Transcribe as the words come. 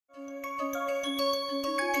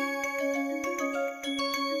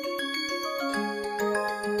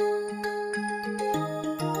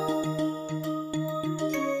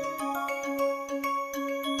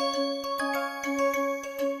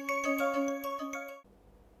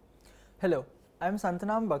Hello, I am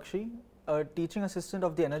Santanam Bakshi, a teaching assistant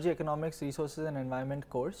of the Energy Economics, Resources and Environment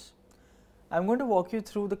course. I am going to walk you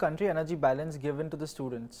through the country energy balance given to the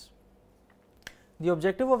students. The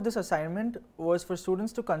objective of this assignment was for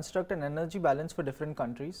students to construct an energy balance for different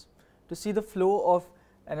countries, to see the flow of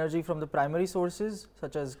energy from the primary sources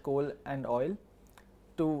such as coal and oil,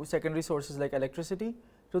 to secondary sources like electricity,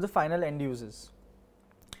 to the final end users.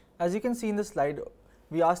 As you can see in the slide,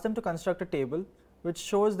 we asked them to construct a table which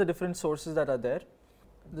shows the different sources that are there.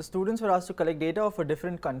 The students were asked to collect data for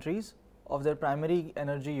different countries of their primary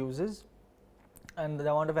energy uses and the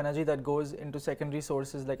amount of energy that goes into secondary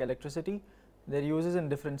sources like electricity, their uses in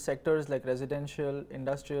different sectors like residential,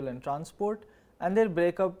 industrial and transport, and their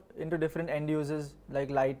breakup into different end uses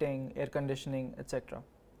like lighting, air conditioning, etc.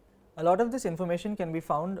 A lot of this information can be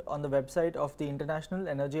found on the website of the International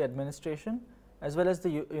Energy Administration as well as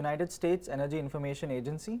the United States Energy Information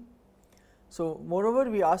Agency. So,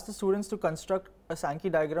 moreover, we asked the students to construct a Sankey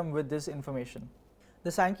diagram with this information.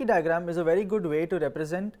 The Sankey diagram is a very good way to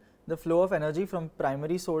represent the flow of energy from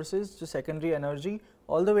primary sources to secondary energy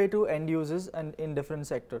all the way to end users and in different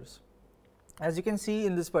sectors. As you can see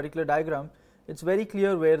in this particular diagram, it is very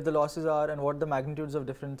clear where the losses are and what the magnitudes of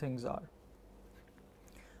different things are.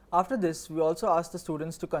 After this, we also asked the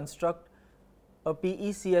students to construct a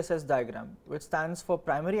PECSS diagram, which stands for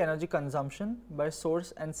Primary Energy Consumption by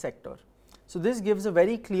Source and Sector. So, this gives a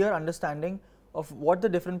very clear understanding of what the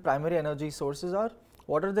different primary energy sources are,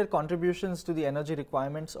 what are their contributions to the energy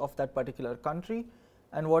requirements of that particular country,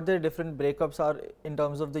 and what their different breakups are in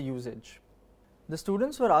terms of the usage. The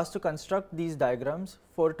students were asked to construct these diagrams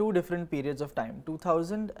for two different periods of time,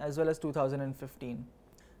 2000 as well as 2015.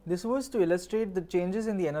 This was to illustrate the changes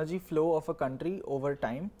in the energy flow of a country over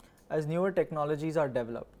time as newer technologies are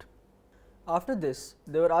developed. After this,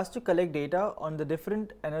 they were asked to collect data on the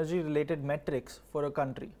different energy related metrics for a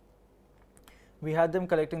country. We had them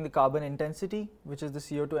collecting the carbon intensity, which is the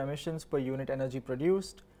CO2 emissions per unit energy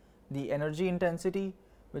produced, the energy intensity,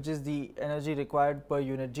 which is the energy required per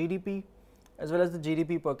unit GDP, as well as the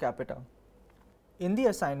GDP per capita. In the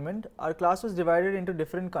assignment, our class was divided into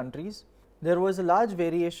different countries. There was a large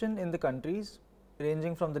variation in the countries,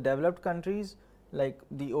 ranging from the developed countries like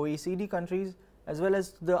the OECD countries as well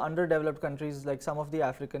as the underdeveloped countries like some of the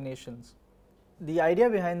African nations. The idea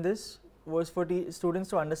behind this was for students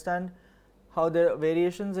to understand how the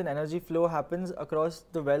variations in energy flow happens across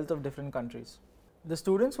the wealth of different countries. The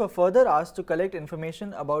students were further asked to collect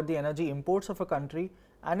information about the energy imports of a country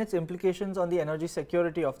and its implications on the energy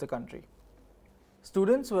security of the country.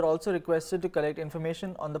 Students were also requested to collect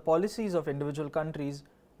information on the policies of individual countries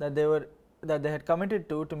that they had committed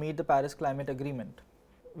to meet the Paris Climate Agreement.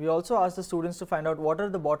 We also asked the students to find out what are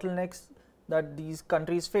the bottlenecks that these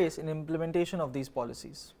countries face in implementation of these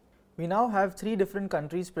policies. We now have three different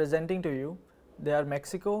countries presenting to you. They are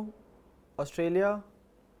Mexico, Australia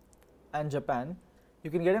and Japan. You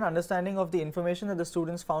can get an understanding of the information that the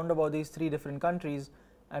students found about these three different countries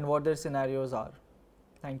and what their scenarios are.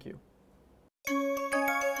 Thank you.